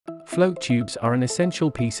Float tubes are an essential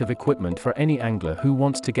piece of equipment for any angler who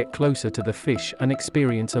wants to get closer to the fish and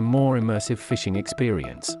experience a more immersive fishing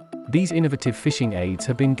experience. These innovative fishing aids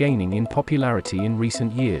have been gaining in popularity in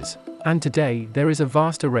recent years, and today there is a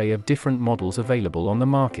vast array of different models available on the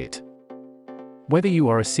market. Whether you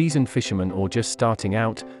are a seasoned fisherman or just starting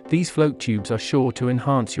out, these float tubes are sure to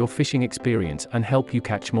enhance your fishing experience and help you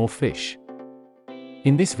catch more fish.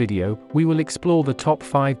 In this video, we will explore the top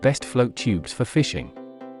 5 best float tubes for fishing.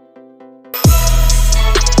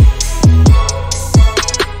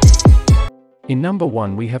 In number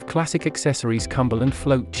 1 we have Classic Accessories Cumberland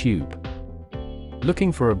Float Tube.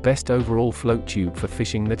 Looking for a best overall float tube for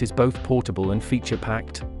fishing that is both portable and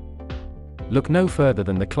feature-packed? Look no further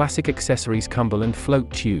than the Classic Accessories Cumberland Float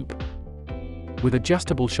Tube. With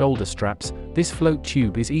adjustable shoulder straps, this float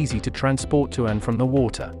tube is easy to transport to and from the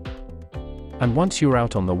water. And once you're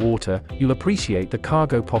out on the water, you'll appreciate the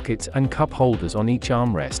cargo pockets and cup holders on each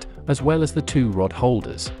armrest, as well as the 2 rod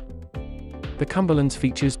holders. The Cumberland's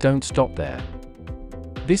features don't stop there.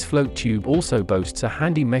 This float tube also boasts a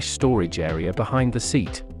handy mesh storage area behind the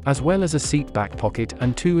seat, as well as a seat back pocket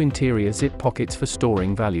and 2 interior zip pockets for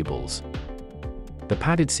storing valuables. The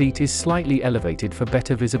padded seat is slightly elevated for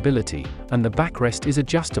better visibility, and the backrest is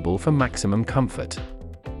adjustable for maximum comfort.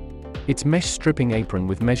 Its mesh stripping apron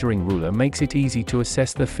with measuring ruler makes it easy to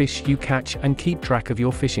assess the fish you catch and keep track of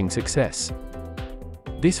your fishing success.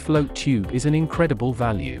 This float tube is an incredible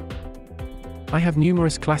value. I have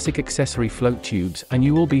numerous classic accessory float tubes, and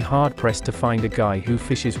you will be hard-pressed to find a guy who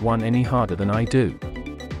fishes one any harder than I do.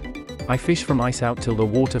 I fish from ice out till the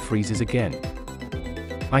water freezes again.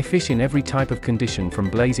 I fish in every type of condition from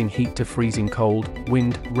blazing heat to freezing cold,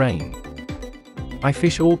 wind, rain. I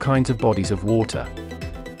fish all kinds of bodies of water.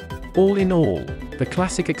 All in all, the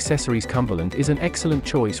Classic Accessories Cumberland is an excellent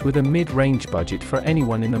choice with a mid-range budget for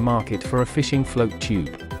anyone in the market for a fishing float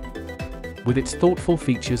tube. With its thoughtful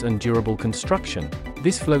features and durable construction,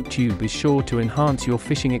 this float tube is sure to enhance your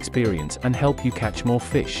fishing experience and help you catch more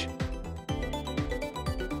fish.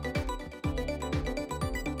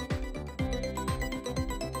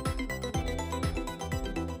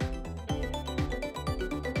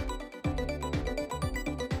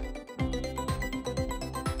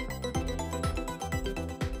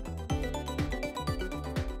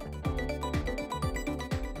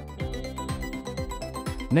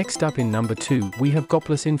 Next up in number 2, we have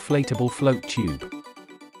Goplus Inflatable Float Tube.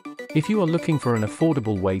 If you are looking for an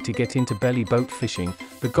affordable way to get into belly boat fishing,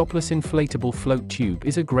 the Goplus Inflatable Float Tube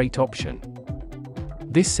is a great option.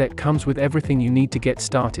 This set comes with everything you need to get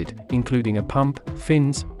started, including a pump,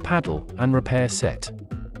 fins, paddle, and repair set.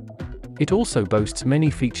 It also boasts many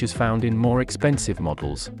features found in more expensive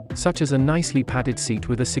models, such as a nicely padded seat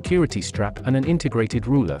with a security strap and an integrated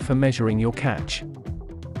ruler for measuring your catch.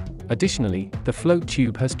 Additionally, the float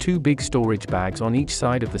tube has 2 big storage bags on each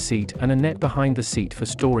side of the seat and a net behind the seat for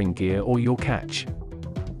storing gear or your catch.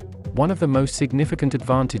 One of the most significant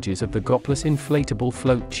advantages of the Goplus Inflatable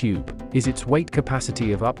Float Tube is its weight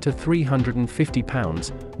capacity of up to 350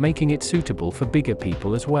 pounds, making it suitable for bigger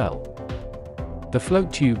people as well. The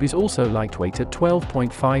float tube is also lightweight at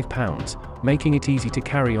 12.5 pounds, making it easy to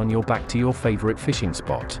carry on your back to your favorite fishing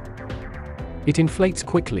spot. It inflates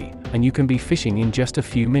quickly, and you can be fishing in just a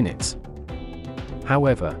few minutes.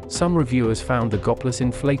 However, some reviewers found the Goplus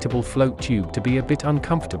Inflatable Float Tube to be a bit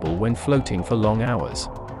uncomfortable when floating for long hours.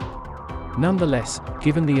 Nonetheless,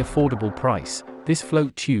 given the affordable price, this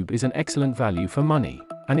float tube is an excellent value for money,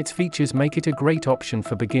 and its features make it a great option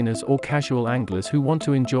for beginners or casual anglers who want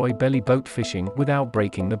to enjoy belly boat fishing without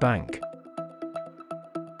breaking the bank.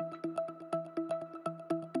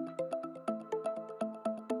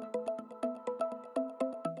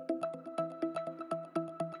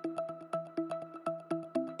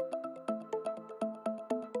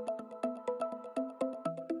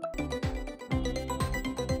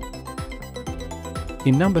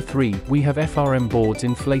 In number 3, we have FRM Boards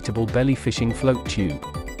Inflatable Belly Fishing Float Tube.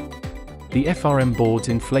 The FRM Boards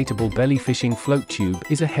Inflatable Belly Fishing Float Tube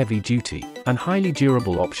is a heavy-duty and highly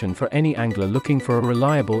durable option for any angler looking for a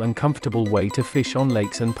reliable and comfortable way to fish on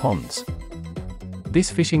lakes and ponds. This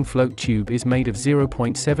fishing float tube is made of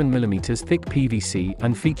 0.7 mm thick PVC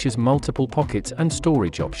and features multiple pockets and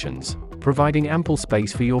storage options, providing ample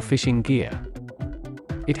space for your fishing gear.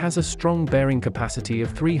 It has a strong bearing capacity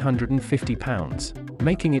of 350 pounds,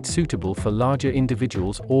 making it suitable for larger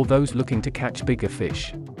individuals or those looking to catch bigger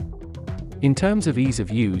fish. In terms of ease of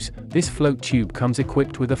use, this float tube comes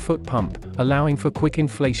equipped with a foot pump, allowing for quick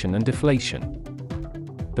inflation and deflation.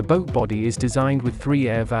 The boat body is designed with 3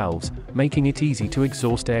 air valves, making it easy to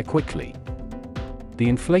exhaust air quickly. The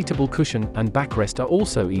inflatable cushion and backrest are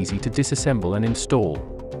also easy to disassemble and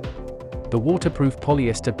install. The waterproof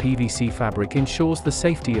polyester PVC fabric ensures the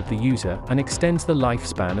safety of the user and extends the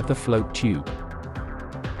lifespan of the float tube.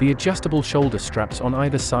 The adjustable shoulder straps on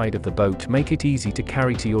either side of the boat make it easy to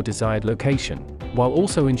carry to your desired location, while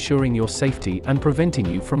also ensuring your safety and preventing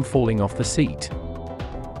you from falling off the seat.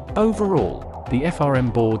 Overall, the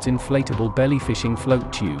FRM Boards inflatable belly fishing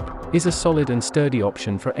float tube is a solid and sturdy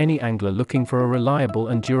option for any angler looking for a reliable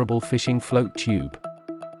and durable fishing float tube.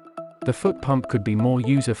 The foot pump could be more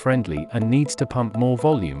user-friendly and needs to pump more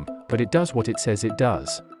volume, but it does what it says it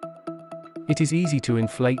does. It is easy to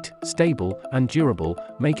inflate, stable, and durable,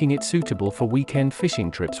 making it suitable for weekend fishing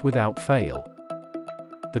trips without fail.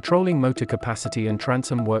 The trolling motor capacity and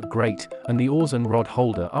transom work great, and the oars and rod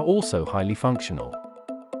holder are also highly functional.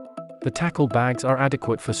 The tackle bags are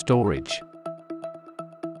adequate for storage.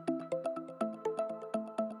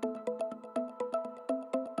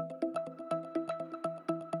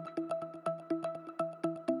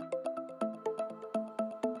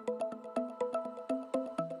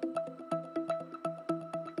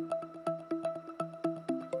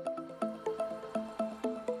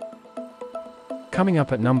 Coming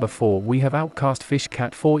up at number 4, we have Outcast Fish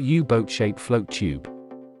Cat 4U boat-shaped float tube.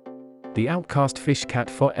 The Outcast Fish Cat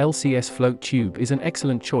 4 LCS float tube is an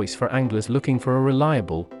excellent choice for anglers looking for a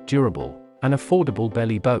reliable, durable, and affordable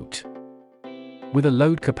belly boat. With a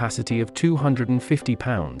load capacity of 250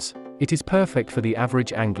 pounds, it is perfect for the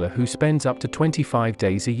average angler who spends up to 25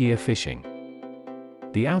 days a year fishing.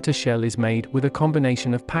 The outer shell is made with a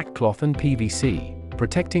combination of pack cloth and PVC,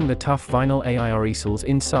 protecting the tough vinyl AIR easels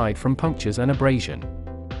inside from punctures and abrasion.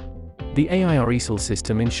 The AIR easel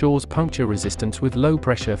system ensures puncture resistance with low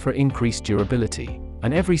pressure for increased durability,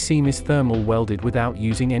 and every seam is thermal welded without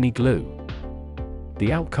using any glue.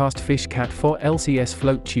 The Outcast Fish Cat 4 LCS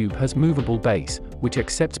float tube has movable base, which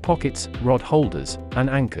accepts pockets, rod holders, and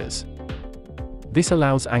anchors. This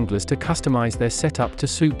allows anglers to customize their setup to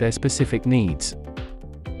suit their specific needs.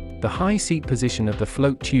 The high seat position of the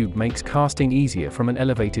float tube makes casting easier from an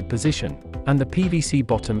elevated position, and the PVC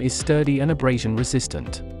bottom is sturdy and abrasion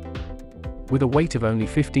resistant. With a weight of only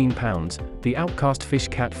 15 pounds, the Outcast Fish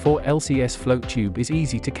Cat 4 LCS float tube is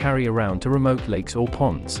easy to carry around to remote lakes or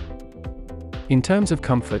ponds. In terms of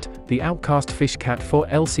comfort, the Outcast Fish Cat 4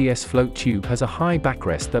 LCS float tube has a high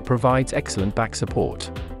backrest that provides excellent back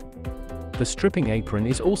support. The stripping apron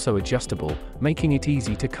is also adjustable, making it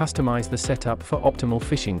easy to customize the setup for optimal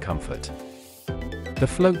fishing comfort. The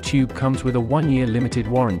float tube comes with a 1-year limited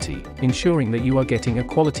warranty, ensuring that you are getting a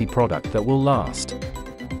quality product that will last.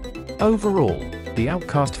 Overall, the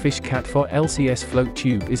Outcast Fish Cat 4 LCS float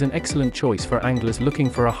tube is an excellent choice for anglers looking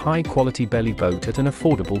for a high-quality belly boat at an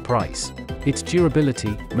affordable price. Its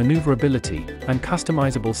durability, maneuverability, and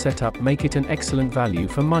customizable setup make it an excellent value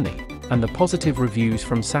for money, and the positive reviews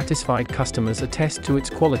from satisfied customers attest to its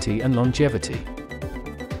quality and longevity.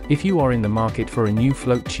 If you are in the market for a new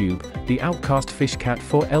float tube, the Outcast Fish Cat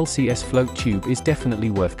 4 LCS float tube is definitely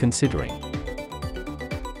worth considering.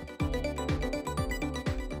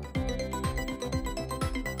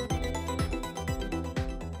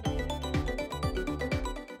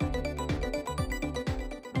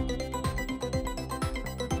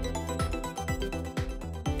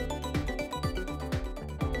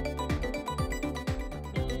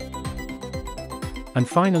 And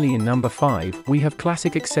finally, in number 5, we have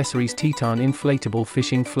Classic Accessories Teton Inflatable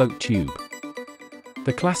Fishing Float Tube.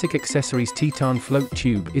 The Classic Accessories Teton Float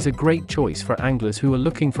Tube is a great choice for anglers who are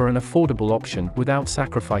looking for an affordable option without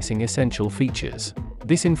sacrificing essential features.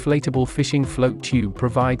 This inflatable fishing float tube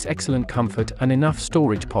provides excellent comfort and enough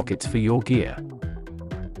storage pockets for your gear.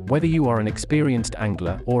 Whether you are an experienced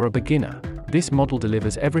angler or a beginner, this model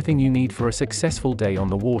delivers everything you need for a successful day on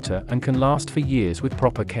the water and can last for years with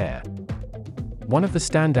proper care. One of the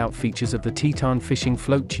standout features of the Teton fishing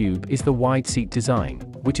float tube is the wide seat design,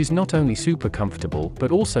 which is not only super comfortable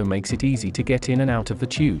but also makes it easy to get in and out of the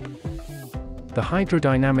tube. The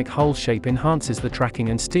hydrodynamic hull shape enhances the tracking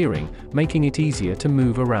and steering, making it easier to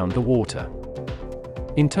move around the water.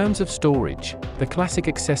 In terms of storage, the Classic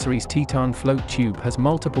Accessories Teton float tube has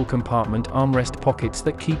multiple compartment armrest pockets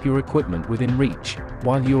that keep your equipment within reach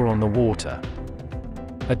while you're on the water.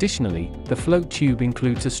 Additionally, the float tube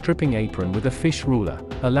includes a stripping apron with a fish ruler,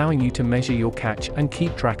 allowing you to measure your catch and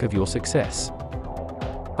keep track of your success.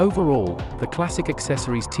 Overall, the Classic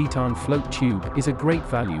Accessories Teton float tube is a great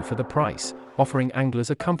value for the price, offering anglers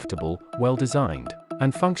a comfortable, well-designed,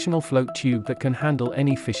 and functional float tube that can handle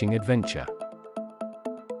any fishing adventure.